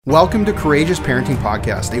Welcome to Courageous Parenting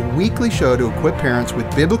Podcast, a weekly show to equip parents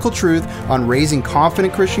with biblical truth on raising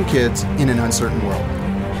confident Christian kids in an uncertain world.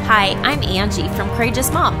 Hi, I'm Angie from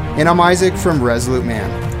Courageous Mom. And I'm Isaac from Resolute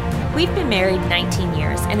Man. We've been married 19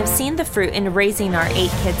 years and have seen the fruit in raising our 8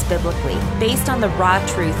 kids biblically, based on the raw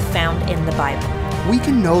truth found in the Bible. We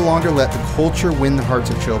can no longer let the culture win the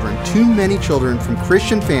hearts of children. Too many children from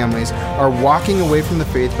Christian families are walking away from the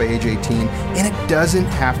faith by age 18, and it doesn't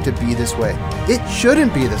have to be this way. It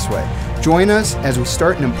shouldn't be this way. Join us as we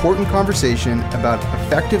start an important conversation about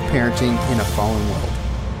effective parenting in a fallen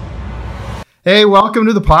world. Hey, welcome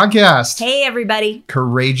to the podcast. Hey, everybody.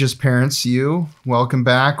 Courageous parents, welcome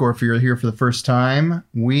back. Or if you're here for the first time,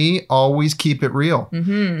 we always keep it real.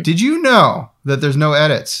 Did you know that there's no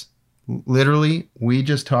edits? Literally, we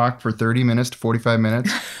just talk for 30 minutes to 45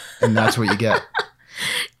 minutes, and that's what you get.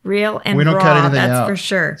 Real and we don't raw, cut anything that's out. for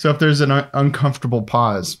sure. So if there's an uncomfortable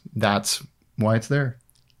pause, that's why it's there.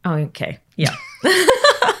 Oh, okay. Yeah.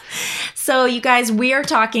 So, you guys, we are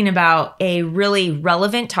talking about a really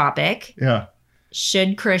relevant topic. Yeah.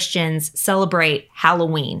 Should Christians celebrate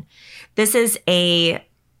Halloween? This is okay,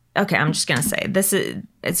 I'm just going to say,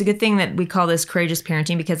 it's a good thing that we call this courageous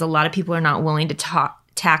parenting, because a lot of people are not willing to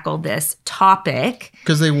tackle this topic.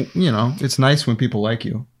 Because it's nice when people like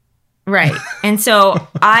you. Right. And so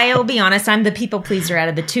I'll be honest, I'm the people pleaser out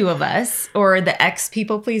of the two of us, or the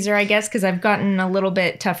ex-people pleaser, I guess, because I've gotten a little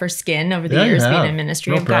bit tougher skin over the years being in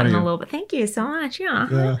ministry. I've gotten a little bit. Thank you so much.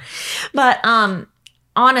 Yeah. But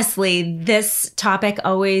honestly, this topic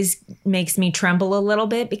always makes me tremble a little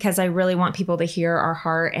bit, because I really want people to hear our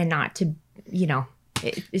heart and not to,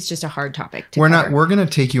 it's just a hard topic to cover. We're going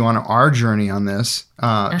to take you on our journey on this.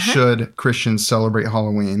 Should Christians celebrate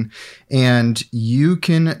Halloween? And you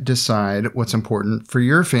can decide what's important for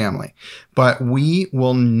your family. But we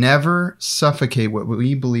will never suffocate what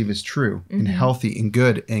we believe is true and healthy and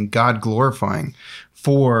good and God glorifying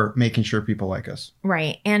for making sure people like us.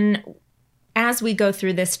 Right. And as we go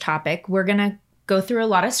through this topic, we're going to go through a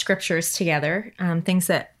lot of scriptures together, things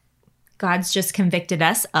that God's just convicted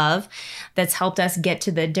us of, that's helped us get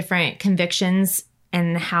to the different convictions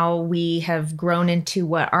and how we have grown into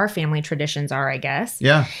what our family traditions are, I guess.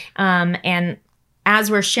 Yeah. And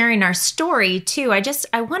as we're sharing our story too,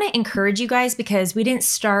 I want to encourage you guys, because we didn't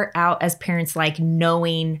start out as parents like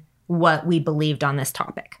knowing what we believed on this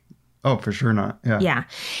topic. Oh, for sure not. Yeah. Yeah.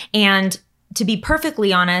 And to be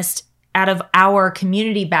perfectly honest, out of our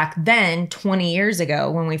community back then, 20 years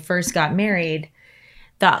ago, when we first got married,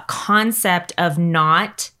 the concept of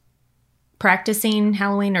not practicing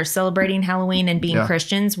Halloween or celebrating Halloween and being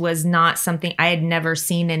Christians was not something, I had never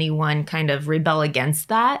seen anyone kind of rebel against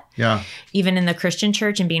that. Yeah. Even in the Christian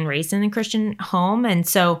church and being raised in a Christian home. And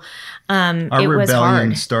so our it was hard. Our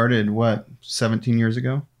rebellion started, 17 years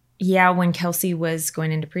ago? Yeah, when Kelsey was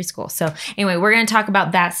going into preschool. So anyway, we're going to talk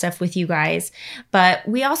about that stuff with you guys. But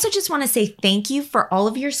we also just want to say thank you for all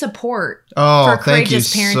of your support. Oh, thank you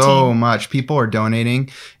so much. People are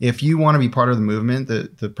donating. If you want to be part of the movement,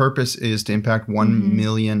 the purpose is to impact 1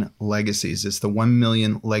 million legacies. It's the 1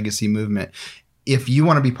 million legacy movement. If you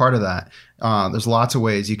want to be part of that, there's lots of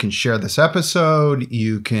ways. You can share this episode.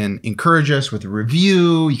 You can encourage us with a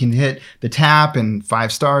review. You can hit the tap and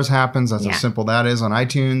 5 stars happens. That's how simple that is on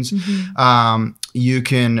iTunes. You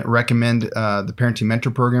can recommend the Parenting Mentor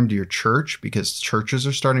Program to your church, because churches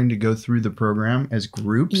are starting to go through the program as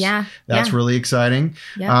groups. Yeah. That's really exciting.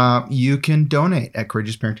 Yeah. You can donate at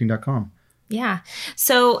courageousparenting.com. Yeah.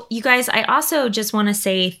 So you guys, I also just want to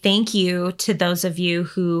say thank you to those of you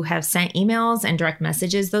who have sent emails and direct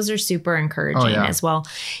messages. Those are super encouraging as well.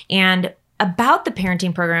 And about the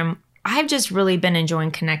parenting program, I've just really been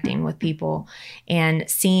enjoying connecting with people and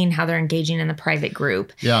seeing how they're engaging in the private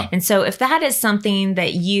group. Yeah. And so if that is something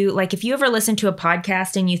that you, like, if you ever listen to a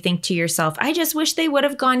podcast and you think to yourself, I just wish they would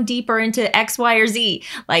have gone deeper into X, Y, or Z,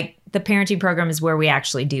 like, the parenting program is where we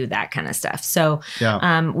actually do that kind of stuff. So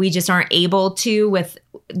we just aren't able to, with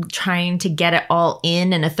trying to get it all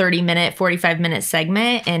in a 30-minute, 45-minute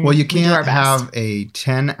segment. And well, you can't have a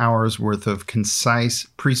 10 hours worth of concise,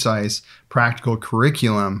 precise, practical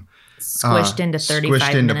curriculum squished into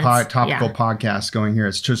 35 minutes. Topical podcasts going here.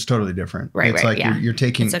 It's just totally different. Right, it's like you're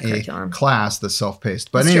taking a class that's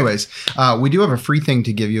self-paced. But anyways, we do have a free thing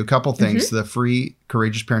to give you, a couple things. The free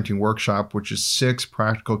Courageous Parenting Workshop, which is 6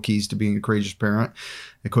 practical keys to being a courageous parent,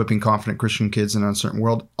 equipping confident Christian kids in an uncertain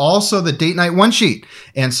world. Also, the date night one sheet.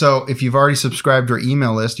 And so if you've already subscribed to our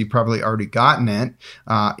email list, you've probably already gotten it.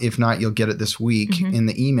 If not, you'll get it this week in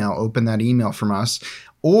the email. Open that email from us.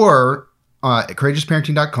 Or at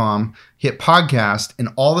courageousparenting.com, hit podcast, and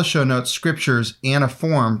all the show notes, scriptures, and a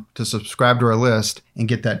form to subscribe to our list and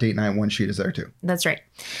get that date night one sheet is there too. That's right.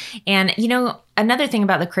 And another thing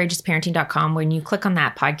about the courageousparenting.com, when you click on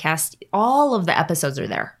that podcast, all of the episodes are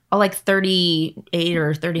there. All like 38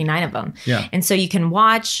 or 39 of them. Yeah. And so you can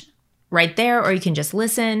watch right there, or you can just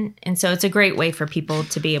listen. And so it's a great way for people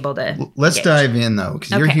to be able to Let's dive in, though,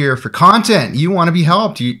 because you're here for content. You want to be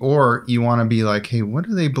helped, or you want to be like, hey, what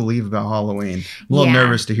do they believe about Halloween? I'm a little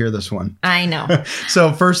nervous to hear this one. I know.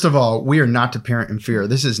 So first of all, we are not to parent in fear.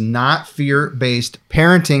 This is not fear-based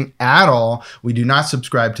parenting at all. We do not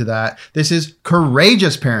subscribe to that. This is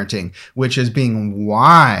courageous parenting, which is being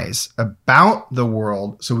wise about the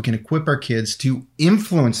world so we can equip our kids to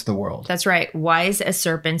influence the world. That's right. Wise as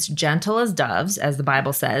serpents, gentle as doves, as the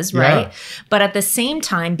Bible says, right? Yeah. But at the same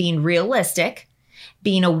time, being realistic,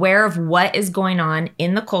 being aware of what is going on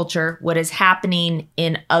in the culture, what is happening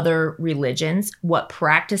in other religions, what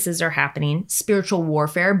practices are happening, spiritual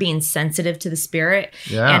warfare, being sensitive to the spirit,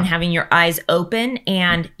 and having your eyes open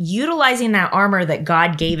and utilizing that armor that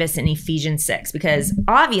God gave us in Ephesians 6, because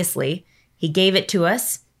obviously he gave it to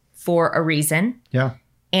us for a reason. Yeah.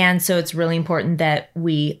 And so it's really important that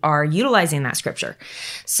we are utilizing that scripture.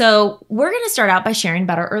 So we're going to start out by sharing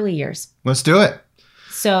about our early years. Let's do it.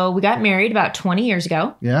 So we got married about 20 years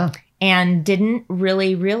ago. Yeah. And didn't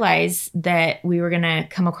really realize that we were going to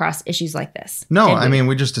come across issues like this. No, I mean,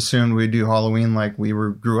 we just assumed we'd do Halloween like we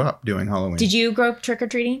grew up doing Halloween. Did you grow up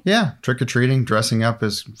trick-or-treating? Yeah, trick-or-treating, dressing up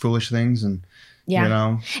as foolish things and,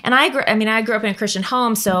 And I grew up in a Christian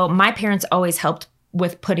home, so my parents always helped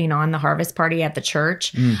with putting on the harvest party at the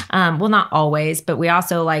church. Well, not always, but we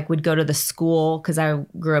also would go to the school, because I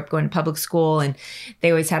grew up going to public school, and they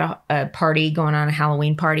always had a party going on, a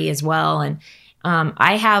Halloween party as well. And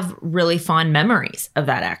I have really fond memories of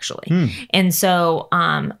that, actually. And so,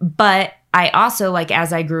 but I also,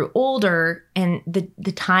 as I grew older, and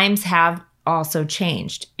the times have also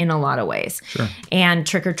changed in a lot of ways. Sure. And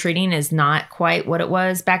trick-or-treating is not quite what it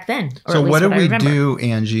was back then. So what did we do,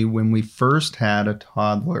 Angie, when we first had a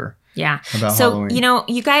toddler? Yeah. About Halloween?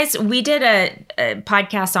 You guys, we did a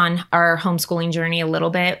podcast on our homeschooling journey a little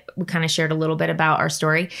bit. We kind of shared a little bit about our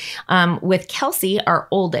story. With Kelsey, our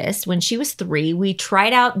oldest, when she was 3, we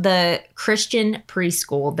tried out the Christian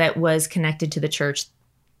preschool that was connected to the church,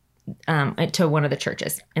 to one of the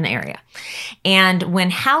churches in the area. And when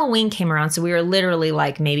Halloween came around, so we were literally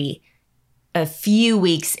maybe a few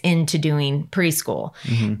weeks into doing preschool,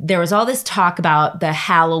 there was all this talk about the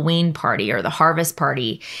Halloween party or the harvest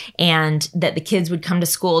party, and that the kids would come to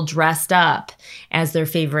school dressed up as their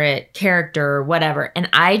favorite character or whatever. And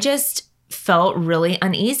I just felt really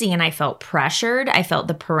uneasy, and I felt pressured. I felt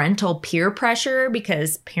the parental peer pressure,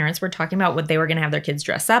 because parents were talking about what they were going to have their kids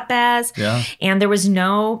dress up as. Yeah. And there was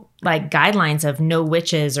no guidelines of no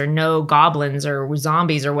witches or no goblins or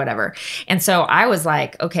zombies or whatever. And so I was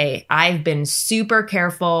like, okay, I've been super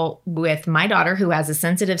careful with my daughter, who has a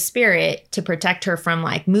sensitive spirit, to protect her from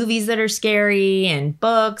movies that are scary and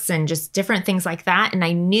books and just different things like that. And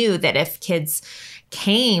I knew that if kids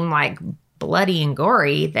came bloody and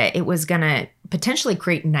gory, that it was going to potentially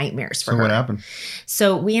create nightmares for her. So what happened?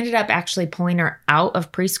 So we ended up actually pulling her out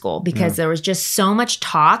of preschool, because there was just so much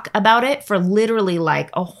talk about it for literally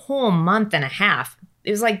a whole month and a half. It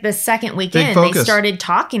was the second weekend they started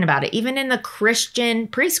talking about it, even in the Christian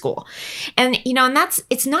preschool. And, and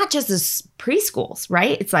it's not just the preschools,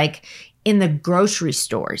 right? It's in the grocery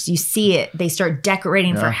stores, you see it. They start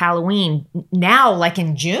decorating for Halloween now,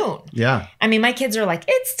 in June. Yeah. I mean, my kids are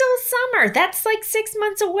it's still summer. That's 6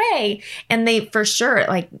 months away. And they, for sure,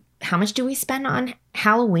 how much do we spend on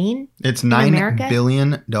Halloween? It's $9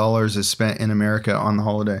 billion is spent in America on the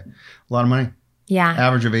holiday. A lot of money. Yeah.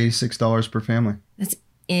 Average of $86 per family. That's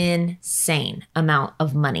insane amount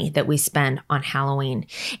of money that we spend on Halloween.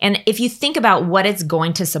 And if you think about what it's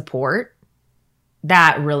going to support,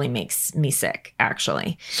 that really makes me sick,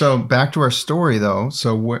 actually. So back to our story, though.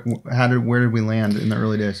 So where did we land in the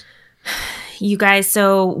early days? You guys,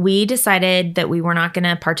 so we decided that we were not going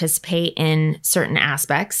to participate in certain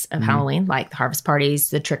aspects of Halloween, like the harvest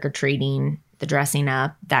parties, the trick-or-treating, the dressing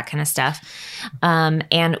up, that kind of stuff.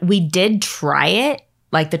 And we did try it,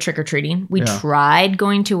 the trick-or-treating. We tried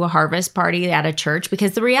going to a harvest party at a church,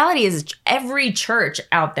 because the reality is every church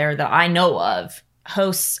out there that I know of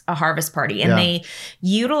hosts a harvest party, and they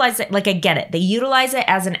utilize it. I get it. They utilize it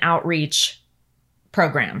as an outreach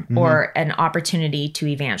program or an opportunity to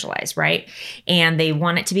evangelize, right? And they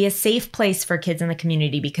want it to be a safe place for kids in the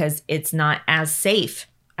community, because it's not as safe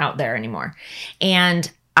out there anymore. And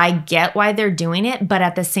I get why they're doing it, but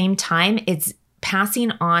at the same time, it's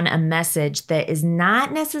passing on a message that is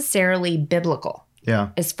not necessarily biblical. Yeah.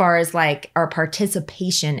 As far as like our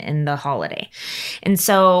participation in the holiday. And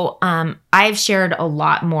so I've shared a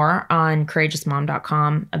lot more on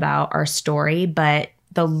courageousmom.com about our story, but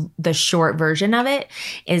the short version of it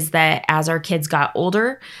is that as our kids got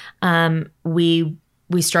older,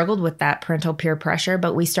 we struggled with that parental peer pressure,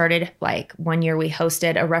 but we started, like, one year we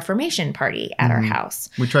hosted a Reformation party at our house.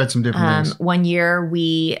 We tried some different things. One year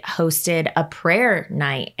we hosted a prayer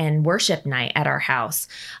night and worship night at our house.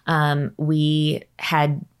 We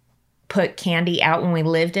had put candy out when we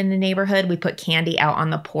lived in the neighborhood. We put candy out on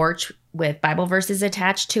the porch with Bible verses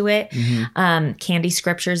attached to it, candy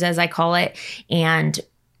scriptures, as I call it. And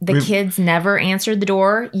the kids never answered the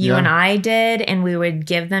door. You and I did, and we would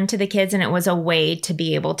give them to the kids, and it was a way to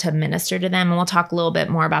be able to minister to them. And we'll talk a little bit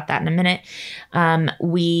more about that in a minute.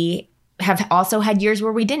 We have also had years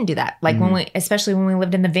where we didn't do that. Like especially when we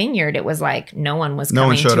lived in the vineyard, it was like no one was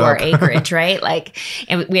coming to our acreage, right? Like,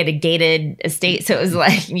 and we had a gated estate. So it was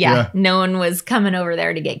like, no one was coming over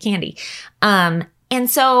there to get candy. And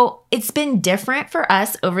so it's been different for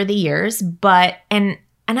us over the years,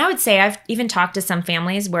 and I would say I've even talked to some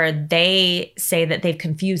families where they say that they've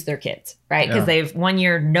confused their kids, right? Because they've 1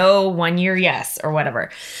 year no, 1 year yes, or whatever.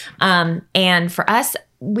 And for us,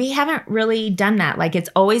 we haven't really done that. Like, it's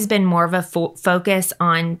always been more of a focus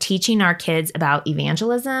on teaching our kids about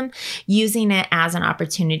evangelism, using it as an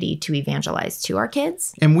opportunity to evangelize to our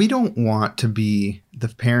kids. And we don't want to be the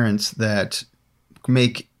parents that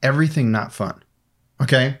make everything not fun.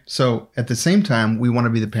 Okay, so at the same time, we want to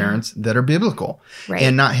be the parents that are biblical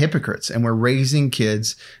and not hypocrites. And we're raising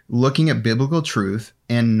kids looking at biblical truth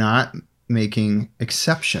and not making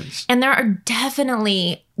exceptions. And there are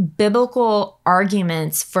definitely biblical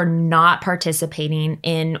arguments for not participating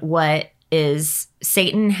in what is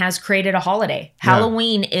Satan has created a holiday.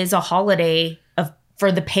 Halloween is a holiday for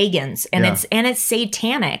the pagans, and it's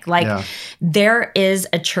satanic. Like, there is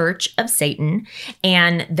a church of Satan,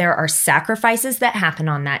 and there are sacrifices that happen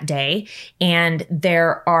on that day, and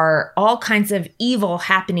there are all kinds of evil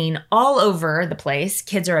happening all over the place.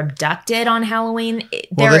 Kids are abducted on Halloween.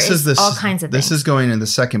 All kinds of things. This is going to the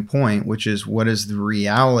second point, which is what is the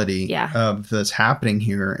reality of this happening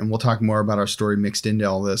here. And we'll talk more about our story mixed into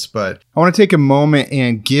all this. But I want to take a moment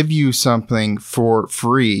and give you something for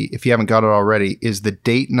free, if you haven't got it already, is the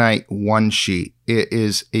Date Night One Sheet. It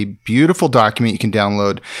is a beautiful document you can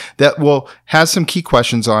download that has some key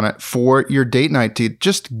questions on it for your date night to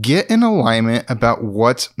just get in alignment about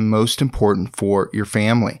what's most important for your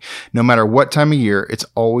family. No matter what time of year, it's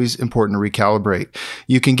always important to recalibrate.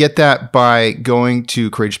 You can get that by going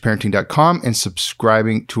to courageousparenting.com and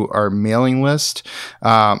subscribing to our mailing list.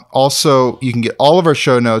 Also, you can get all of our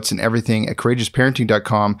show notes and everything at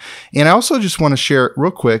courageousparenting.com. And I also just want to share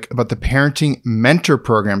real quick about the Parenting Mentor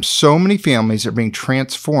Program. So many families are being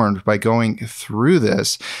transformed by going through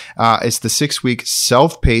this. It's the 6-week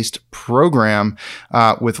self-paced program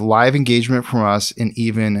with live engagement from us and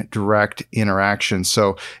even direct interaction.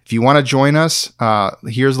 So if you want to join us,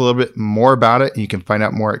 here's a little bit more about it, and you can find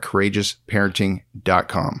out more at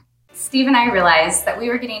courageousparenting.com. Steve and I realized that we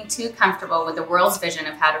were getting too comfortable with the world's vision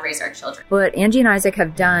of how to raise our children. What Angie and Isaac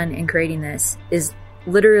have done in creating this is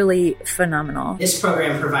literally phenomenal. This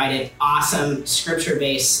program provided awesome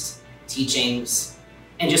scripture-based teachings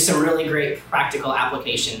and just some really great practical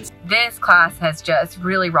applications. This class has just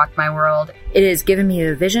really rocked my world. It has given me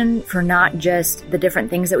a vision for not just the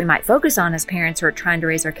different things that we might focus on as parents who are trying to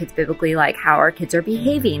raise our kids biblically, like how our kids are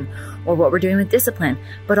behaving or what we're doing with discipline,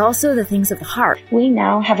 but also the things of the heart. We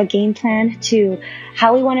now have a game plan to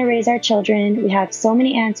how we want to raise our children. We have so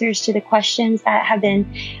many answers to the questions that have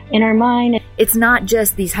been in our mind. It's not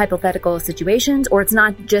just these hypothetical situations, or it's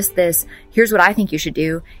not just this, here's what I think you should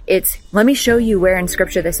do. It's, let me show you where in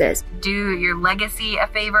scripture this is. Do your legacy a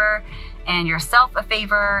favor and yourself a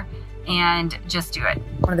favor, and just do it.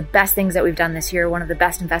 One of the best things that we've done this year, one of the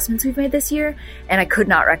best investments we've made this year, and I could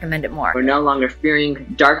not recommend it more. We're no longer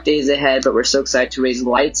fearing dark days ahead, but we're so excited to raise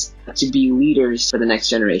lights, to be leaders for the next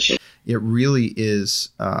generation. It really is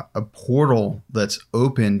a portal that's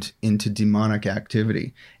opened into demonic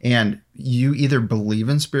activity. And you either believe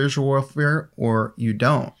in spiritual warfare or you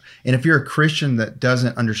don't. And if you're a Christian that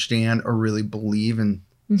doesn't understand or really believe in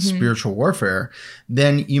spiritual warfare,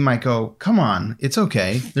 then you might go, come on, it's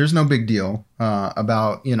okay. There's no big deal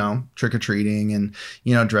about, trick-or-treating and,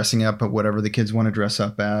 dressing up at whatever the kids want to dress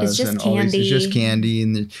up as. It's just and candy. All these, it's just candy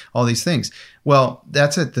and all these things. Well,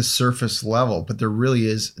 that's at the surface level, but there really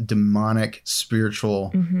is demonic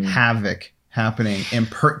spiritual havoc happening and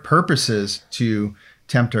purposes to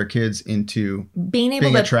tempt our kids into being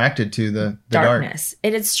attracted to the darkness.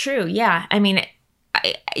 It is true. Yeah. I mean,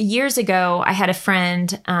 years ago, I had a friend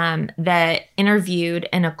that interviewed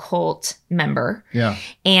an occult member. Yeah.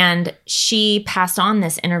 And she passed on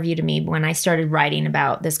this interview to me when I started writing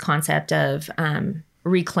about this concept of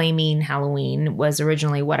reclaiming Halloween was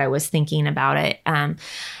originally what I was thinking about it.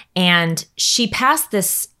 And she passed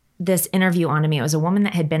this interview on to me. It was a woman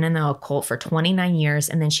that had been in the occult for 29 years,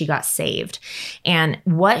 and then she got saved. And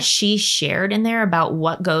what she shared in there about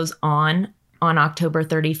what goes on October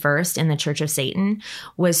 31st in the Church of Satan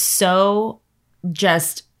was so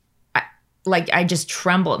just I just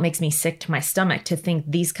tremble. It makes me sick to my stomach to think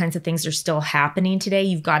these kinds of things are still happening today.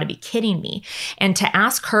 You've got to be kidding me. And to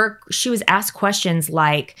ask her, she was asked questions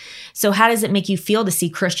like, so how does it make you feel to see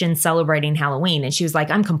Christians celebrating Halloween? And she was like,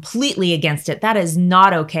 I'm completely against it. That is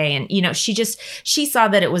not okay. And, she saw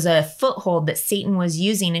that it was a foothold that Satan was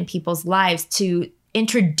using in people's lives to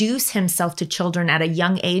introduce himself to children at a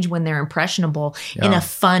young age when they're impressionable in a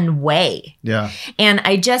fun way. Yeah. And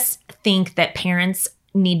I just think that parents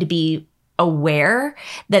need to be aware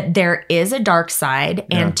that there is a dark side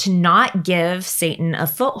and to not give Satan a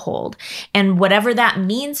foothold. And whatever that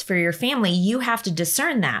means for your family, you have to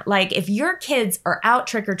discern that. Like if your kids are out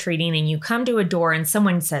trick-or-treating and you come to a door and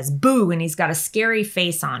someone says boo and he's got a scary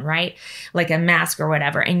face on, right? Like a mask or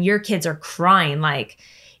whatever, and your kids are crying, like,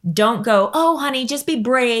 don't go, oh, honey, just be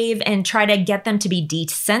brave and try to get them to be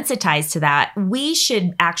desensitized to that. We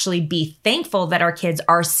should actually be thankful that our kids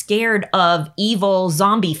are scared of evil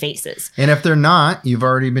zombie faces. And if they're not, you've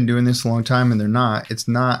already been doing this a long time and they're not, it's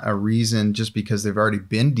not a reason just because they've already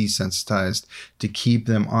been desensitized to keep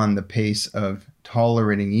them on the pace of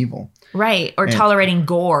tolerating evil. Right. Or tolerating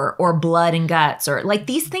gore or blood and guts, or like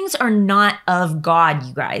these things are not of God,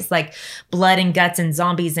 you guys. Like blood and guts and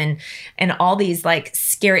zombies and all these like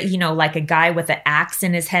scary, like a guy with an axe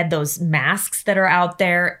in his head, those masks that are out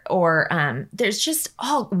there, or there's just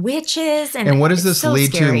all witches. And what does this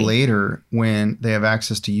lead to later when they have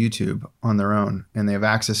access to YouTube on their own and they have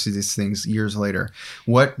access to these things years later?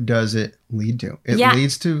 What does it lead to? It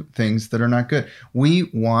leads to things that are not good. We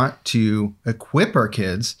want to equip our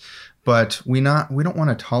kids, but we don't want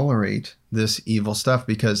to tolerate this evil stuff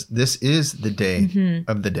because this is the day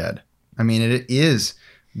of the dead. I mean, it is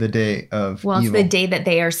the day of evil. It's the day that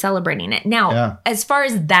they are celebrating it. Now, as far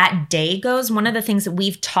as that day goes, one of the things that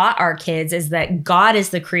we've taught our kids is that God is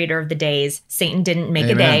the creator of the days. Satan didn't make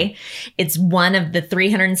a day. It's one of the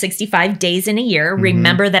 365 days in a year.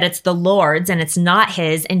 Remember that it's the Lord's and it's not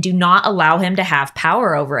his, and do not allow him to have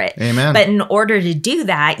power over it. Amen. But in order to do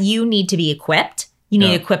that, you need to be equipped. You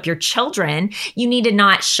need to equip your children. You need to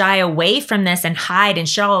not shy away from this and hide and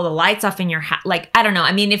shut all the lights off in your house. Like, I don't know.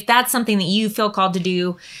 I mean, if that's something that you feel called to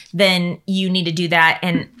do, then you need to do that.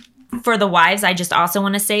 And for the wives, I just also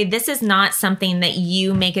want to say this is not something that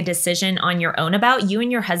you make a decision on your own about. You and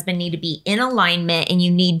your husband need to be in alignment, and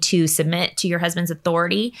you need to submit to your husband's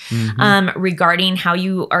authority regarding how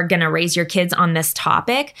you are going to raise your kids on this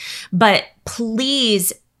topic. But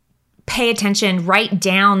please pay attention, write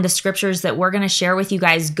down the scriptures that we're going to share with you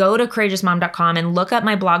guys. Go to courageousmom.com and look up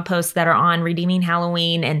my blog posts that are on redeeming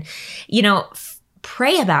Halloween and,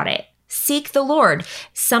 pray about it. Seek the Lord.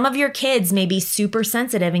 Some of your kids may be super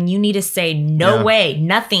sensitive and you need to say, no way,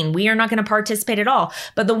 nothing. We are not going to participate at all.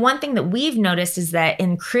 But the one thing that we've noticed is that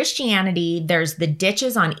in Christianity, there's the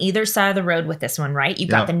ditches on either side of the road with this one, right? You've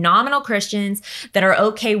got the nominal Christians that are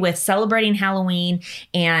okay with celebrating Halloween,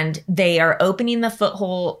 and they are opening the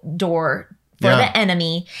foothold door for the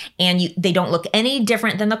enemy, and they don't look any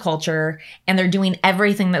different than the culture, and they're doing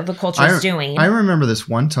everything that the culture is doing. I remember this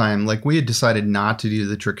one time, like we had decided not to do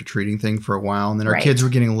the trick-or-treating thing for a while, and then our kids were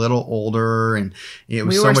getting a little older, and it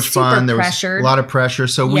was so much fun. There was a lot of pressure,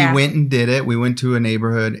 so we went and did it. We went to a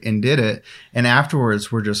neighborhood and did it, and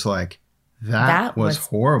afterwards we're just like, that was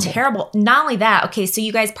horrible. Terrible. Not only that, okay, so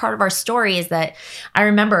you guys, part of our story is that I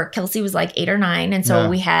remember Kelsey was like 8 or 9, and so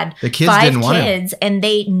we had 5 kids, and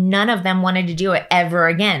none of them wanted to do it ever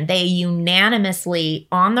again. They unanimously,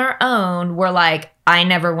 on their own, were like, I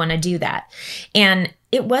never want to do that. And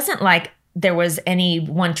it wasn't like there was any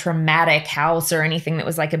one traumatic house or anything that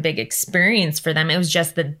was like a big experience for them. It was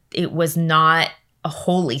just that it was not a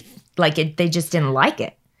holy, they just didn't like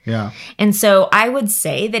it. Yeah. And so I would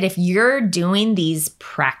say that if you're doing these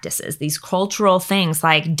practices, these cultural things,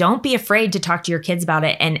 like don't be afraid to talk to your kids about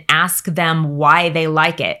it and ask them why they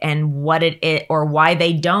like it and what it is, or why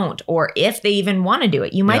they don't, or if they even want to do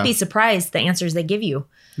it. You might be surprised the answers they give you.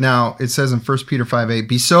 Now, it says in 1 Peter 5:8,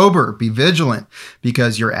 be sober, be vigilant,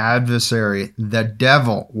 because your adversary, the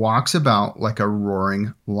devil, walks about like a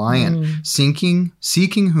roaring lion, seeking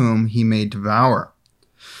whom he may devour.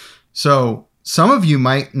 So some of you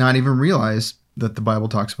might not even realize that the Bible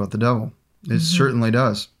talks about the devil. It certainly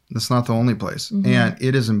does. That's not the only place. And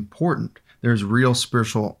it is important. There's real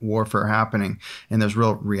spiritual warfare happening, and there's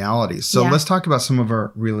real realities. So let's talk about some of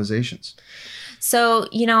our realizations. So,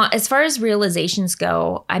 as far as realizations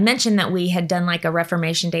go, I mentioned that we had done like a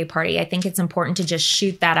Reformation Day party. I think it's important to just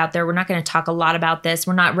shoot that out there. We're not going to talk a lot about this.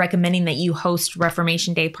 We're not recommending that you host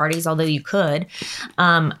Reformation Day parties, although you could.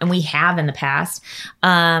 And we have in the past.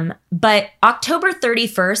 But October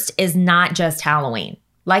 31st is not just Halloween.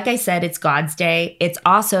 Like I said, it's God's day. It's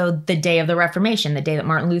also the day of the Reformation, the day that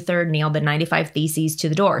Martin Luther nailed the 95 Theses to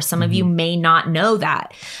the door. Some of you may not know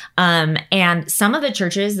that. And some of the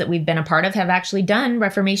churches that we've been a part of have actually done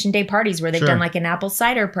Reformation Day parties where they've done like an apple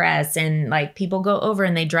cider press, and like people go over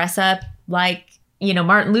and they dress up like,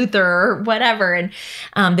 Martin Luther or whatever,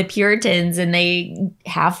 and the Puritans, and they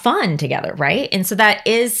have fun together, right? And so that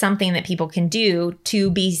is something that people can do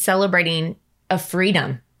to be celebrating a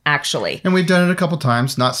freedom, actually. And we've done it a couple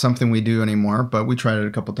times. Not something we do anymore, but we tried it a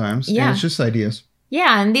couple times. Yeah. And it's just ideas.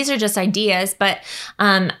 Yeah. And these are just ideas. But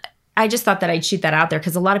I just thought that I'd shoot that out there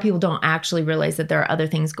because a lot of people don't actually realize that there are other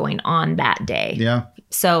things going on that day. Yeah.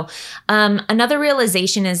 So another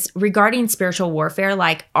realization is regarding spiritual warfare.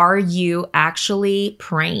 Like, are you actually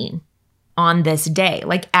praying on this day?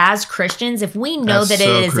 Like, as Christians, if we know that it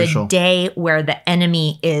is crucial. A day where the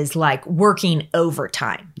enemy is like working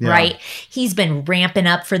overtime, right? He's been ramping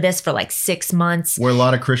up for this for like 6 months. Where a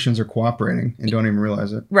lot of Christians are cooperating and don't even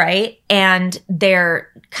realize it. Right. And they're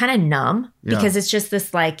kind of numb because it's just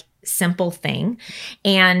this like simple thing.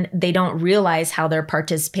 And they don't realize how they're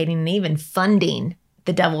participating and even funding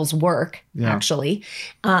the devil's work, actually.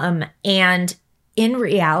 And in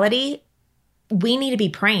reality, we need to be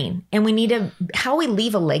praying, and we need to, how we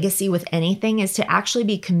leave a legacy with anything is to actually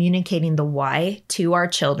be communicating the why to our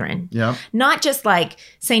children. Yeah. Not just like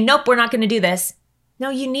saying, nope, we're not going to do this. No,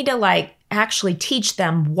 you need to like actually teach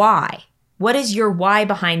them why. What is your why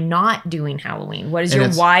behind not doing Halloween? What is your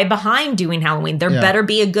why behind doing Halloween? There better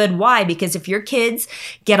be a good why, because if your kids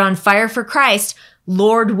get on fire for Christ,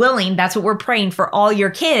 Lord willing, that's what we're praying for all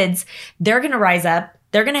your kids, they're going to rise up.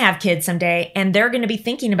 They're going to have kids someday, and they're going to be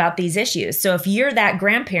thinking about these issues. So if you're that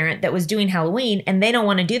grandparent that was doing Halloween and they don't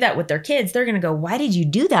want to do that with their kids, they're going to go, why did you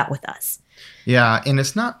do that with us? Yeah, and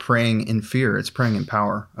it's not praying in fear. It's praying in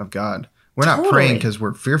power of God. We're not praying because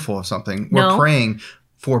we're fearful of something. We're praying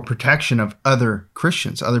for protection of other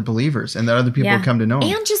Christians, other believers, and that other people come to know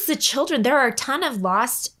Him. And just the children. There are a ton of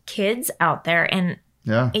lost kids out there, and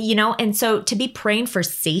and so to be praying for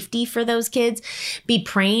safety for those kids, be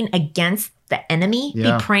praying against the enemy,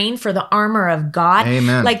 be praying for the armor of God.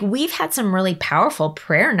 Amen. Like, we've had some really powerful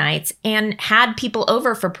prayer nights and had people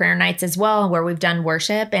over for prayer nights as well, where we've done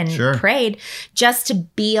worship and prayed just to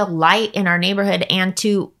be a light in our neighborhood and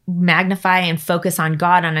to magnify and focus on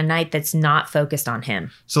God on a night that's not focused on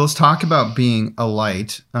Him. So let's talk about being a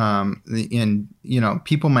light.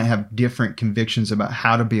 People might have different convictions about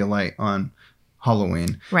how to be a light on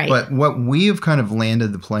Halloween. Right. But what we've kind of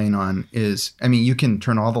landed the plane on is, you can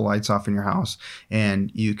turn all the lights off in your house,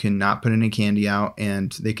 and you can not put any candy out,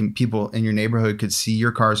 and people in your neighborhood could see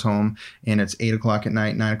your cars home, and it's 8 o'clock at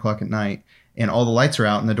night, 9 o'clock at night, and all the lights are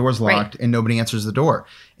out and the door's locked and nobody answers the door.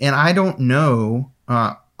 And I don't know,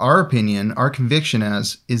 our opinion, our conviction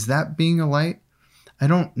is that being a light? I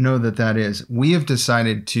don't know that is. We have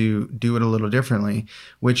decided to do it a little differently,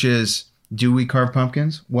 which is, do we carve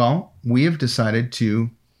pumpkins? Well, we have decided to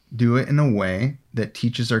do it in a way that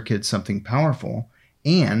teaches our kids something powerful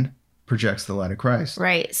and projects the light of Christ.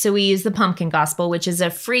 Right. So we use the Pumpkin Gospel, which is a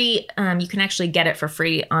free, you can actually get it for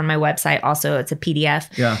free on my website. Also, it's a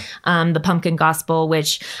PDF. Yeah. The Pumpkin Gospel,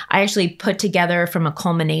 which I actually put together from a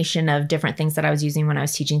culmination of different things that I was using when I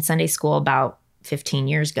was teaching Sunday school about 15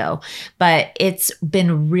 years ago. But it's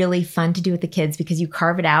been really fun to do with the kids because you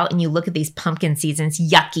carve it out and you look at these pumpkin seeds and it's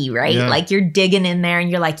yucky, right? Yeah. Like, you're digging in there and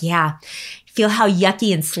you're like, feel how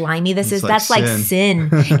yucky and slimy this is. That's like sin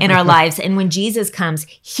in our lives. And when Jesus comes,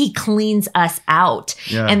 He cleans us out.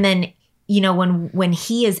 Yeah. And then, when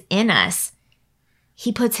He is in us,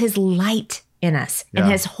 He puts His light in us and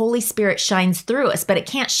His Holy Spirit shines through us, but it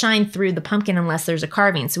can't shine through the pumpkin unless there's a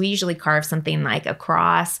carving. So we usually carve something like a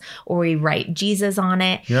cross, or we write Jesus on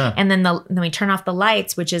it. Yeah. And then we turn off the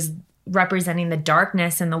lights, which is representing the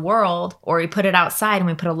darkness in the world, or we put it outside and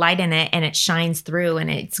we put a light in it and it shines through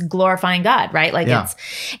and it's glorifying God, right?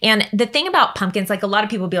 And the thing about pumpkins, like, a lot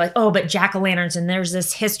of people be like, oh, but jack-o'-lanterns, and there's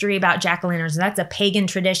this history about jack-o'-lanterns, and that's a pagan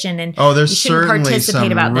tradition, and there's you shouldn't certainly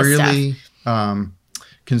participate about this really, stuff.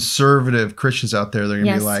 Conservative Christians out there, they're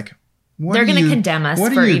going to be like, they're going to condemn us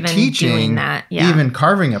for even doing that. Yeah. Even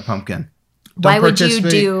carving a pumpkin. Why would you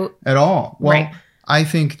do at all? Well, right. I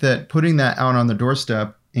think that putting that out on the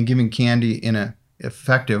doorstep and giving candy in an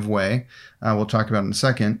effective way, we'll talk about in a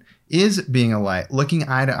second, is being a light, looking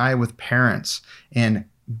eye to eye with parents and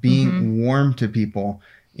being warm to people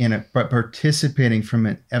but participating from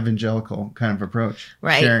an evangelical kind of approach,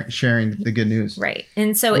 right? Sharing the good news, right?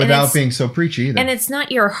 And so without being so preachy either. And it's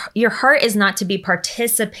not your heart is not to be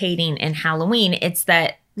participating in Halloween. It's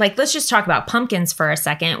that, like, let's just talk about pumpkins for a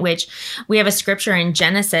second, which we have a scripture in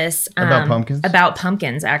Genesis about pumpkins. About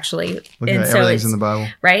pumpkins, actually. Look at that, everything's in the Bible,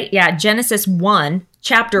 right? Yeah, Genesis 1.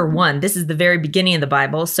 Chapter 1, this is the very beginning of the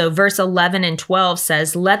Bible. So verse 11 and 12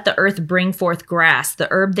 says, "Let the earth bring forth grass, the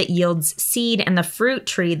herb that yields seed, and the fruit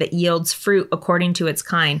tree that yields fruit according to its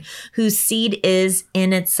kind, whose seed is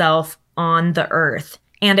in itself on the earth."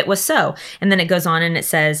 And it was so. And then it goes on and it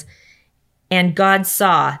says, "And God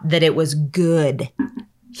saw that it was good."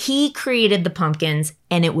 He created the pumpkins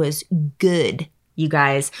and it was good. You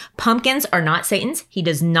guys, pumpkins are not Satan's. He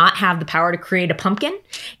does not have the power to create a pumpkin.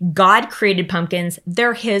 God created pumpkins.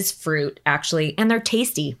 They're his fruit, actually, and they're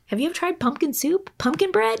tasty. Have you ever tried pumpkin soup?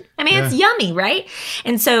 Pumpkin bread? I mean, It's yummy, right?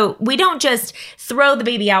 And so we don't just throw the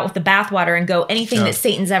baby out with the bathwater and go, anything that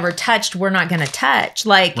Satan's ever touched, we're not going to touch.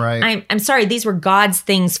 Like, I'm sorry, these were God's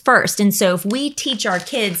things first. And so if we teach our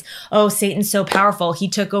kids, oh, Satan's so powerful, he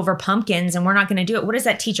took over pumpkins and we're not going to do it, what does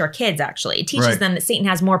that teach our kids, actually? It teaches them that Satan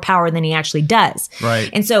has more power than he actually does. Right.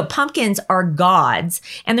 And so pumpkins are God's,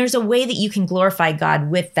 and there's a way that you can glorify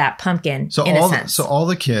God with that pumpkin, in a sense. So all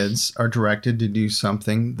the kids are directed to do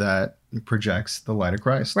something that projects the light of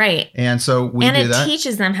Christ. Right. And so we do that. And it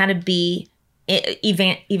teaches them how to be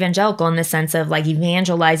evangelical in the sense of like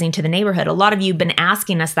evangelizing to the neighborhood. A lot of you have been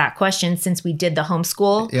asking us that question since we did the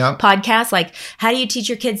homeschool podcast. Like, how do you teach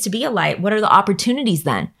your kids to be a light? What are the opportunities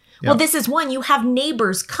then? Well, this is one. You have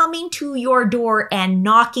neighbors coming to your door and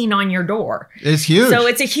knocking on your door. It's huge. So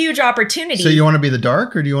it's a huge opportunity. So you want to be the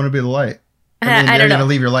dark or do you want to be the light? I don't know. Are you going to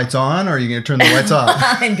leave your lights on or are you going to turn the lights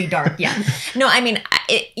off? And be dark, No, I mean,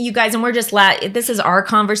 you guys, and we're just, this is our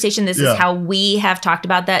conversation. This is how we have talked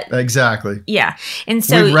about that. Exactly. Yeah. And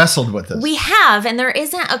so we've wrestled with this. We have, and there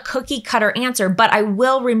isn't a cookie cutter answer, but I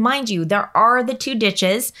will remind you, there are the two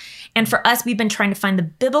ditches. And for us, we've been trying to find the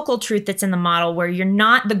biblical truth that's in the model where you're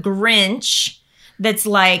not the Grinch that's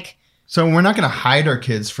like, so we're not going to hide our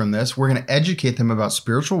kids from this. We're going to educate them about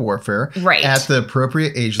spiritual warfare at the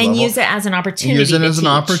appropriate age level. And use it as an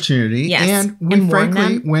opportunity Yes. And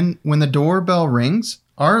frankly, when the doorbell rings,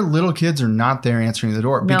 our little kids are not there answering the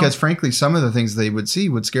door because frankly, some of the things they would see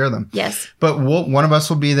would scare them. Yes. But one of us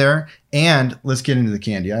will be there. And let's get into the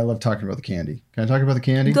candy. I love talking about the candy. Can I talk about the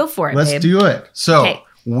candy? Go for it, Let's do it. So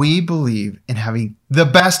we believe in having the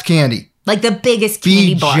best candy. Like the biggest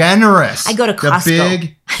candy bar. Be generous. I go to Costco. The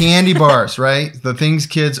big candy bars, right? The things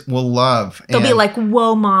kids will love. They'll be like,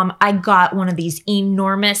 whoa, Mom, I got one of these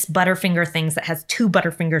enormous Butterfinger things that has 2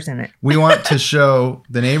 Butterfingers in it. We want to show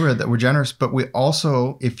the neighborhood that we're generous, but we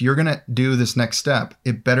also, if you're going to do this next step,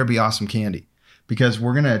 it better be awesome candy because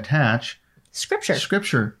we're going to attach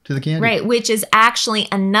Scripture to the candy. Right, which is actually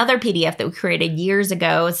another PDF that we created years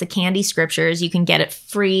ago. It's the Candy Scriptures. You can get it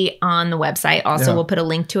free on the website. Also, we'll put a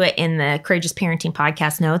link to it in the Courageous Parenting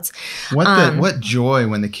podcast notes. What joy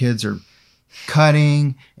when the kids are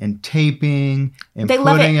cutting and taping and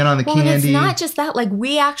putting it on the candy. And it's not just that. Like,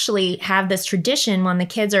 we actually have this tradition when the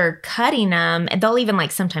kids are cutting them, and they'll even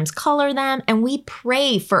like sometimes color them, and we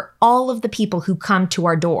pray for all of the people who come to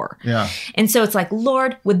our door. Yeah. And so it's like,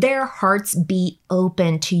 Lord, would their hearts be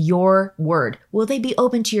open to your word? Will they be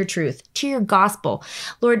open to your truth, to your gospel?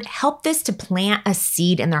 Lord, help this to plant a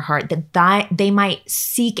seed in their heart that they might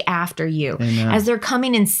seek after you. Amen. As they're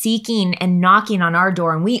coming and seeking and knocking on our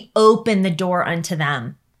door, and we open the door unto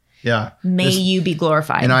them. Yeah. May you be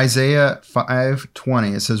glorified. In Isaiah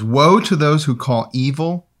 5:20, it says, "Woe to those who call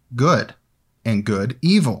evil good and good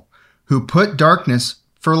evil, who put darkness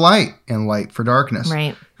for light and light for darkness,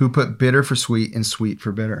 right? Who put bitter for sweet and sweet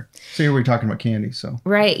for bitter." So here we're talking about candy, so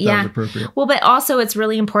right, that was appropriate. Well, but also it's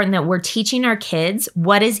really important that we're teaching our kids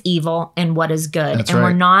what is evil and what is good. That's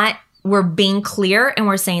and right. We're being clear and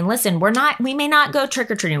we're saying, listen, we may not go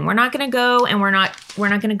trick-or-treating. We're not going to go and we're not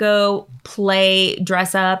going to go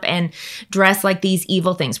dress up and dress like these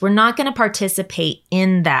evil things. We're not going to participate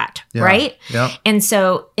in that, right? Yeah. And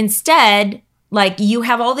so instead, like, you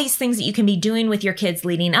have all these things that you can be doing with your kids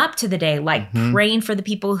leading up to the day, like praying for the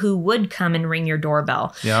people who would come and ring your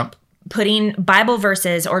doorbell. Yeah. Putting Bible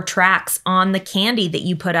verses or tracts on the candy that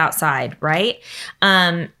you put outside, right?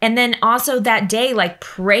 And then also that day, like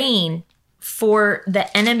praying for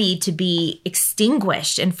the enemy to be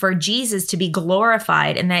extinguished and for Jesus to be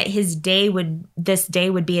glorified, and that this day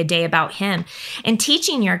would be a day about him. And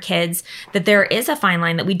teaching your kids that there is a fine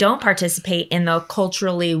line, that we don't participate in the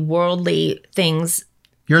culturally worldly things.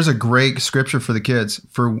 Here's a great scripture for the kids.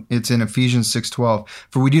 It's in Ephesians 6:12.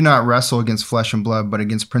 For we do not wrestle against flesh and blood, but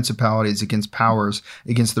against principalities, against powers,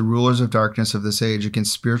 against the rulers of darkness of this age,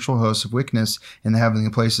 against spiritual hosts of wickedness in the heavenly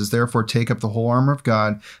places. Therefore, take up the whole armor of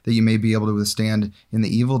God, that you may be able to withstand in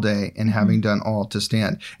the evil day, and having done all to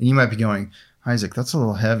stand. And you might be going, Isaac, that's a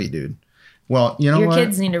little heavy, dude. Well, you know what? Your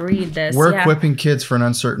kids need to read this. We're equipping kids for an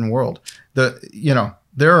uncertain world.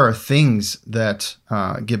 There are things that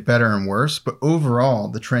get better and worse, but overall,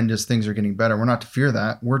 the trend is things are getting better. We're not to fear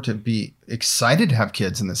that. We're to be excited to have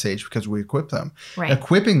kids in this age because we equip them. Right.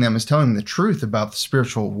 Equipping them is telling them the truth about the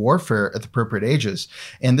spiritual warfare at the appropriate ages.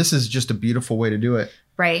 And this is just a beautiful way to do it.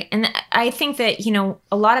 Right. And I think that,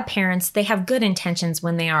 a lot of parents, they have good intentions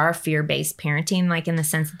when they are fear-based parenting, like in the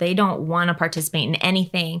sense that they don't want to participate in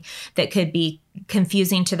anything that could be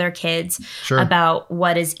confusing to their kids about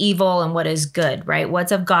what is evil and what is good, right?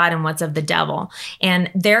 What's of God and what's of the devil.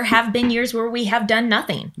 And there have been years where we have done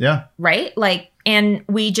nothing. Yeah. Right? And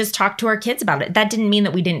we just talked to our kids about it. That didn't mean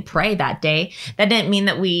that we didn't pray that day. That didn't mean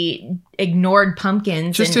that we ignored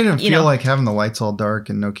pumpkins. Just didn't feel like having the lights all dark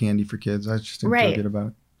and no candy for kids. I just didn't feel good about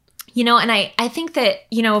it. And I think that,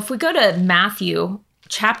 if we go to Matthew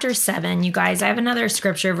chapter 7, you guys, I have another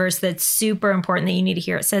scripture verse that's super important that you need to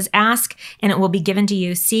hear. It says, ask and it will be given to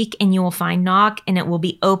you. Seek and you will find. Knock and it will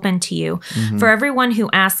be open to you. Mm-hmm. For everyone who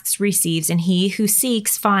asks receives, and he who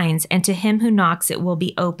seeks finds, and to him who knocks it will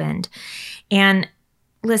be opened. And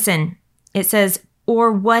listen, it says,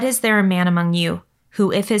 or what is there a man among you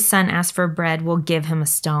who, if his son asks for bread, will give him a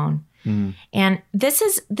stone? Mm. And this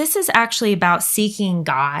is actually about seeking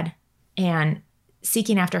God and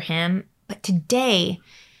seeking after him. But today,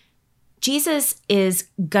 Jesus is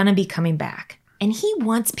going to be coming back, and he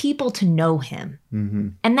wants people to know him. Mm-hmm.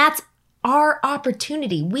 And that's our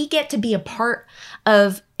opportunity. We get to be a part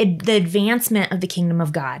of the advancement of the kingdom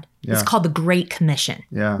of God. Yeah. It's called the Great Commission.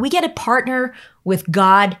 Yeah. We get to partner with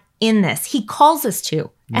God in this. He calls us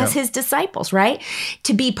to as his disciples, right?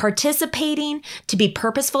 To be participating, to be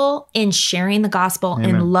purposeful in sharing the gospel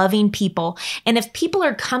and loving people. And if people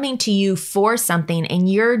are coming to you for something and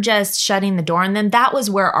you're just shutting the door on them, that was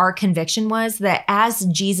where our conviction was, that as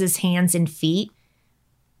Jesus' hands and feet,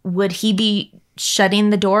 would he be shutting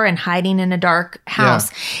the door and hiding in a dark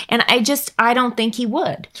house? Yeah. And I don't think he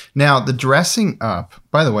would. Now, the dressing up,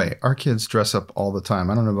 by the way, our kids dress up all the time.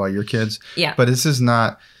 I don't know about your kids, but this is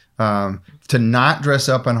not... to not dress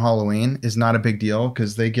up on Halloween is not a big deal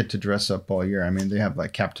because they get to dress up all year. I mean, they have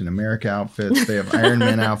like Captain America outfits. They have Iron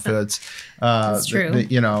Man outfits. That's true.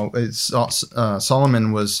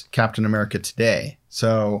 Solomon was Captain America today.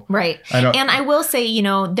 So right. And I will say,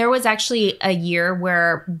 there was actually a year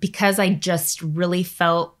where, because I just really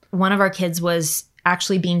felt one of our kids was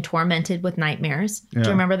actually being tormented with nightmares. Yeah. Do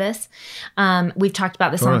you remember this? We've talked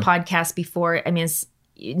about this on the podcast before. I mean,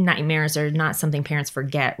 nightmares are not something parents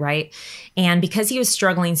forget, right? And because he was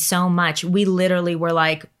struggling so much, we literally were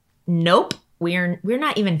like, nope, we're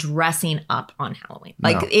not even dressing up on Halloween.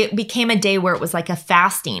 Like it became a day where it was like a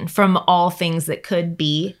fasting from all things that could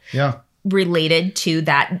be related to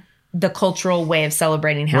the cultural way of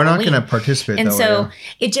celebrating Halloween. We're not going to participate. And so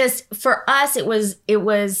it just, for us, it was,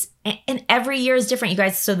 and every year is different, you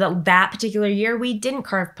guys. So that particular year, we didn't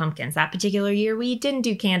carve pumpkins. That particular year, we didn't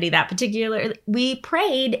do candy. We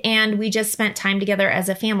prayed and we just spent time together as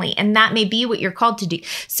a family. And that may be what you're called to do.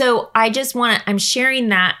 So I'm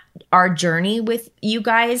sharing our journey with you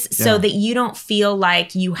guys so that you don't feel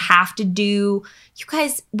like you have to do. You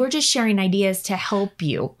guys, we're just sharing ideas to help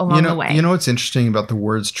you along the way. You know what's interesting about the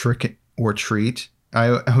words trick or treat?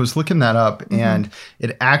 I was looking that up, and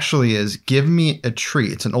it actually is, give me a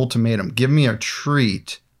treat. It's an ultimatum. Give me a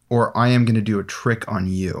treat or I am going to do a trick on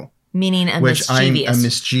you. Meaning a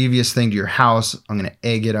mischievous thing to your house. I'm going to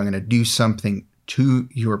egg it. I'm going to do something to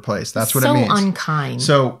your place. That's what it means. So unkind.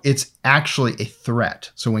 So it's actually a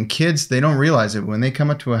threat. So when kids, they don't realize it. When they come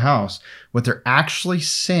up to a house, what they're actually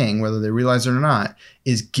saying, whether they realize it or not,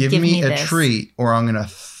 is give me a treat or I'm going to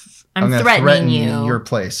I'm threatening you. Your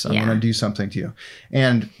place. I'm going to do something to you.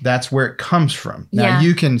 And that's where it comes from. Now,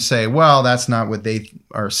 you can say, well, that's not what they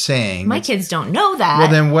are saying. My kids don't know that. Well,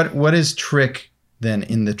 then what is trick then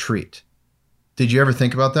in the treat? Did you ever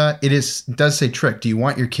think about that? It does say trick. Do you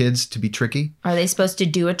want your kids to be tricky? Are they supposed to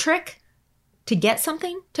do a trick to get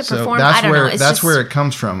something to perform? I don't know. That's where it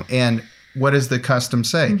comes from. And what does the custom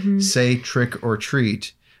say? Mm-hmm. Say trick or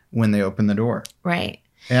treat when they open the door. Right.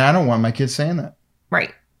 And I don't want my kids saying that.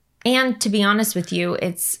 Right. And to be honest with you,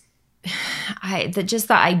 it's just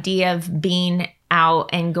the idea of being out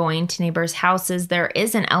and going to neighbors' houses. There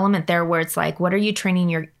is an element there where it's like, are you training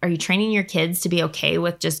your kids to be okay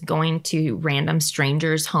with just going to random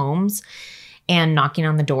strangers' homes and knocking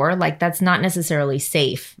on the door? Like, that's not necessarily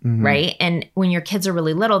safe, right? And when your kids are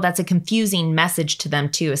really little, that's a confusing message to them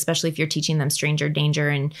too, especially if you're teaching them stranger danger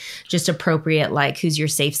and just appropriate, like, who's your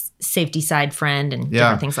safety side friend and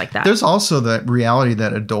different things like that. There's also the reality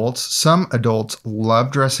that some adults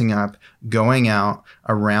love dressing up, going out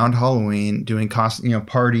around Halloween, doing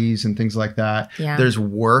parties and things like that. Yeah. There's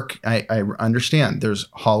work. I understand. There's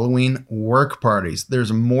Halloween work parties.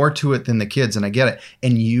 There's more to it than the kids, and I get it.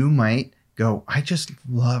 And you might go, I just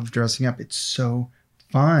love dressing up. It's so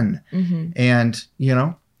fun. And,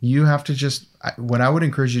 you have to what I would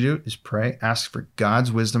encourage you to do is pray, ask for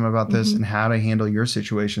God's wisdom about this and how to handle your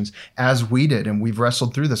situations, as we did. And we've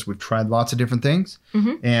wrestled through this. We've tried lots of different things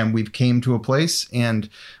and we've came to a place and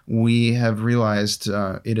we have realized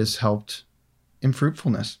it has helped in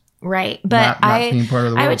fruitfulness. Right. But not being part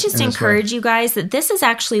of the world I would just encourage you guys that this is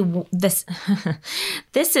actually this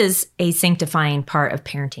is a sanctifying part of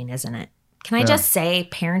parenting, isn't it? Can I just say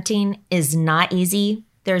parenting is not easy?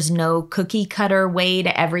 There's no cookie cutter way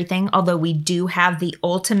to everything, although we do have the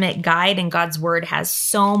ultimate guide, and God's word has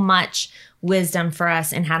so much wisdom for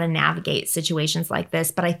us in how to navigate situations like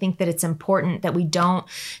this. But I think that it's important that we don't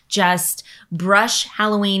just brush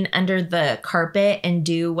Halloween under the carpet and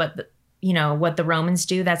do what the Romans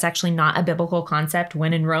do. That's actually not a biblical concept.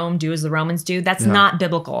 When in Rome, do as the Romans do. That's not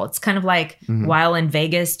biblical. It's kind of like while in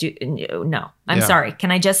Vegas, I'm sorry.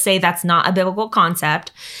 Can I just say that's not a biblical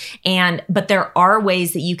concept? But there are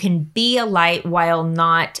ways that you can be a light while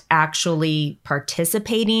not actually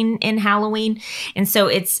participating in Halloween. And so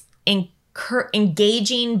it's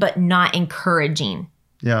engaging, but not encouraging.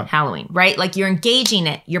 Halloween, right? Like, you're engaging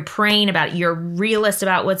it. You're praying about it. You're realist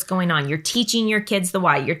about what's going on. You're teaching your kids the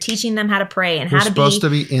why. You're teaching them how to pray and how to be. We're supposed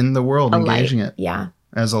to be in the world, engaging it. Yeah.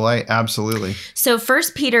 As a light. Absolutely. So 1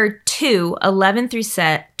 Peter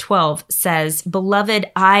 2:11-12 says,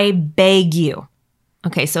 "Beloved, I beg you."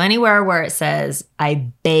 Okay, so anywhere where it says, I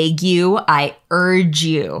beg you, I urge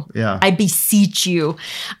you, I beseech you,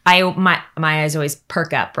 my eyes always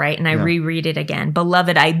perk up, right? And I reread it again.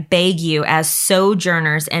 Beloved, I beg you as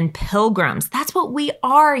sojourners and pilgrims. That's what we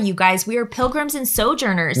are, you guys. We are pilgrims and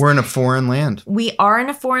sojourners. We're in a foreign land. We are in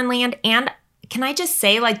a foreign land. And can I just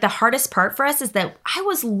say, like, the hardest part for us is that I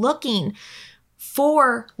was looking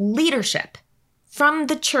for leadership from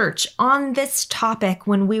the church on this topic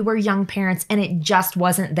when we were young parents, and it just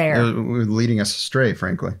wasn't there. It was leading us astray,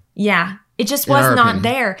 frankly. Yeah, it just was not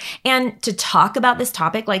there. And to talk about this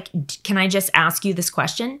topic, like, can I just ask you this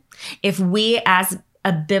question? If we as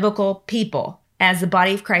a biblical people, as the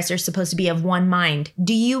body of Christ, are supposed to be of one mind,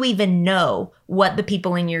 do you even know what the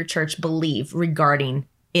people in your church believe regarding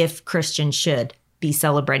if Christians should be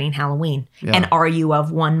celebrating Halloween? And are you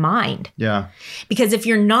of one mind? Because if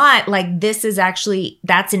you're not, like,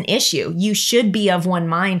 that's an issue. You should be of one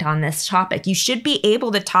mind on this topic. You should be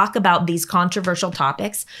able to talk about these controversial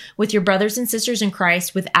topics with your brothers and sisters in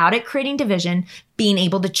Christ without it creating division, being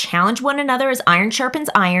able to challenge one another as iron sharpens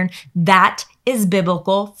iron. That is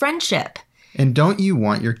biblical friendship. And don't you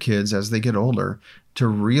want your kids, as they get older, to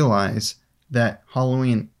realize that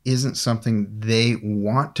Halloween isn't something they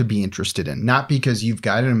want to be interested in? Not because you've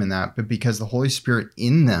guided them in that, but because the Holy Spirit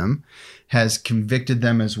in them has convicted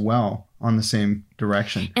them as well on the same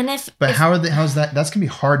direction. And how's that? That's gonna be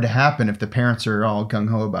hard to happen if the parents are all gung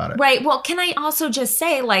ho about it. Right. Well, can I also just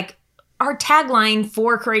say, like, our tagline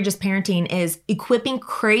for Courageous Parenting is equipping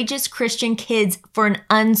courageous Christian kids for an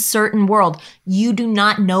uncertain world. You do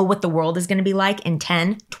not know what the world is going to be like in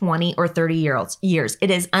 10, 20, or 30 years.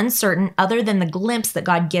 It is uncertain, other than the glimpse that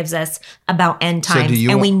God gives us about end times.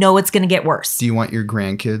 And we know it's going to get worse. Do you want your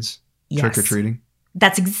grandkids trick-or-treating?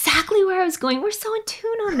 That's exactly where I was going. We're so in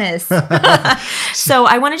tune on this. So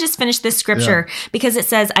I want to just finish this scripture because it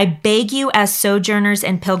says, I beg you as sojourners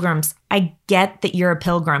and pilgrims. I get that you're a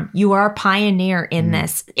pilgrim. You are a pioneer in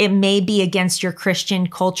this. It may be against your Christian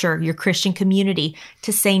culture, your Christian community,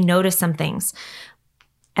 to say no to some things.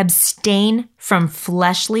 Abstain from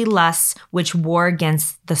fleshly lusts which war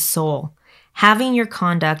against the soul, having your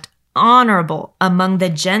conduct honorable among the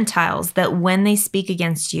Gentiles, that when they speak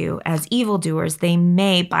against you as evildoers, they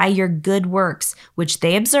may, by your good works, which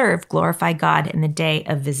they observe, glorify God in the day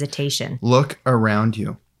of visitation. Look around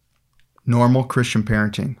you. Normal Christian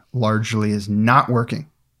parenting largely is not working.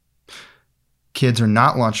 Kids are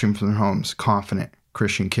not launching from their homes confident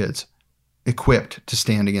Christian kids, equipped to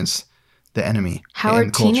stand against the enemy. How are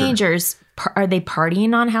teenagers, are they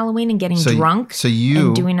partying on Halloween and getting drunk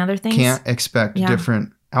and doing other things? Can't expect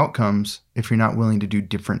different outcomes if you're not willing to do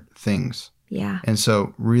different things. Yeah. And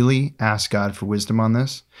so really ask God for wisdom on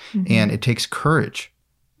this. And it takes courage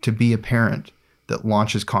to be a parent that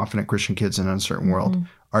launches confident Christian kids in an uncertain world.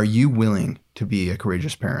 Are you willing to be a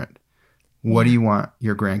courageous parent? What do you want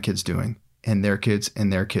your grandkids doing? And their kids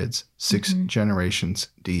and their kids, 6 generations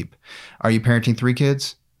deep. Are you parenting 3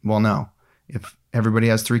 kids? Well, no. If everybody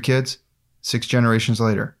has 3 kids, 6 generations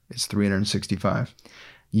later, it's 365.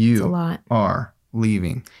 You are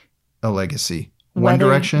leaving a legacy, one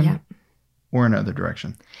direction or another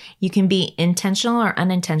direction. You can be intentional or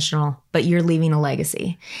unintentional, but you're leaving a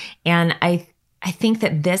legacy. And I think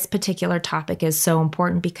that this particular topic is so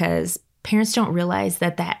important because parents don't realize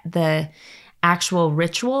that the actual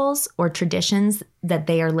rituals or traditions that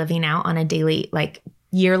they are living out on a daily, like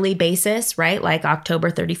yearly basis, right? Like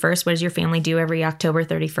October 31st, what does your family do every October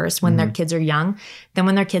 31st when their kids are young? Then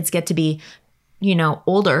when their kids get to be,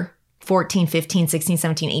 older, 14, 15, 16,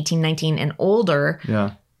 17, 18, 19, and older,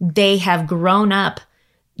 they have grown up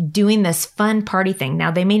doing this fun party thing.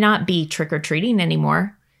 Now, they may not be trick-or-treating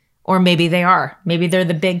anymore, or maybe they are. Maybe they're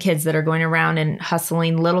the big kids that are going around and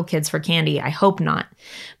hustling little kids for candy. I hope not.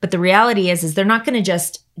 But the reality is they're not going to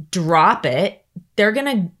just drop it. They're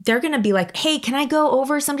gonna be like, hey, can I go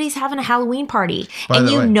over? Somebody's having a Halloween party. And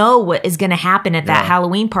you know what is going to happen at that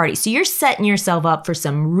Halloween party. So you're setting yourself up for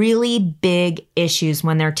some really big issues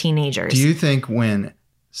when they're teenagers. Do you think when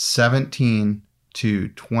 17 to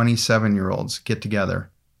 27-year-olds get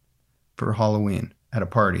together for Halloween at a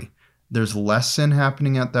party, there's less sin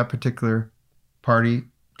happening at that particular party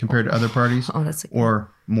compared to other parties,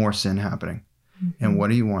 or more sin happening? And what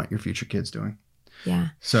do you want your future kids doing? Yeah.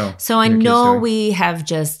 So I know we have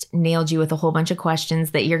just nailed you with a whole bunch of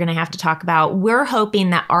questions that you're going to have to talk about. We're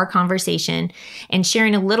hoping that our conversation and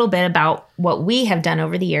sharing a little bit about what we have done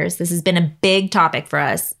over the years, this has been a big topic for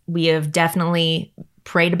us. We have definitely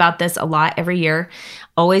prayed about this a lot every year,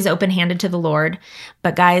 always open-handed to the Lord.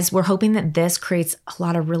 But guys, we're hoping that this creates a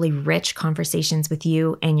lot of really rich conversations with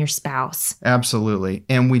you and your spouse. Absolutely.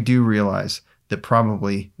 And we do realize that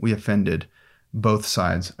probably we offended both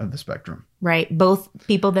sides of the spectrum. Right. Both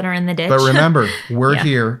people that are in the ditch. But remember, we're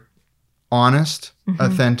here, honest,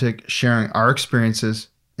 authentic, sharing our experiences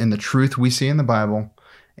and the truth we see in the Bible.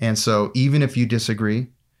 And so even if you disagree,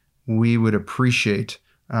 we would appreciate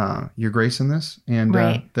your grace in this, and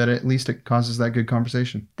that at least it causes that good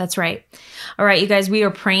conversation. That's right. All right, you guys, we are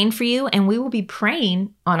praying for you, and we will be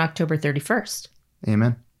praying on October 31st.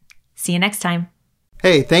 Amen. See you next time.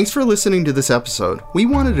 Hey, thanks for listening to this episode. We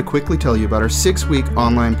wanted to quickly tell you about our 6-week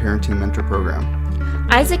online parenting mentor program.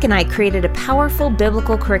 Isaac and I created a powerful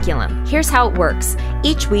biblical curriculum. Here's how it works.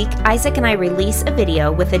 Each week, Isaac and I release a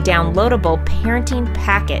video with a downloadable parenting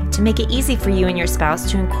packet to make it easy for you and your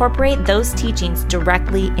spouse to incorporate those teachings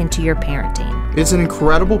directly into your parenting. It's an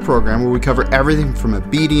incredible program where we cover everything from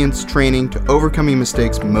obedience, training, to overcoming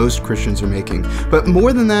mistakes most Christians are making. But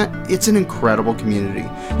more than that, it's an incredible community.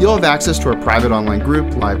 You'll have access to our private online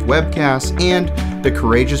group, live webcasts, and the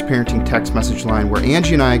Courageous Parenting text message line where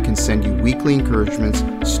Angie and I can send you weekly encouragements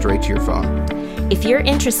straight to your phone. If you're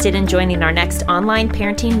interested in joining our next online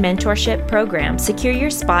parenting mentorship program, secure your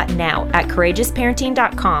spot now at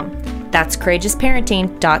courageousparenting.com. That's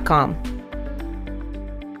courageousparenting.com.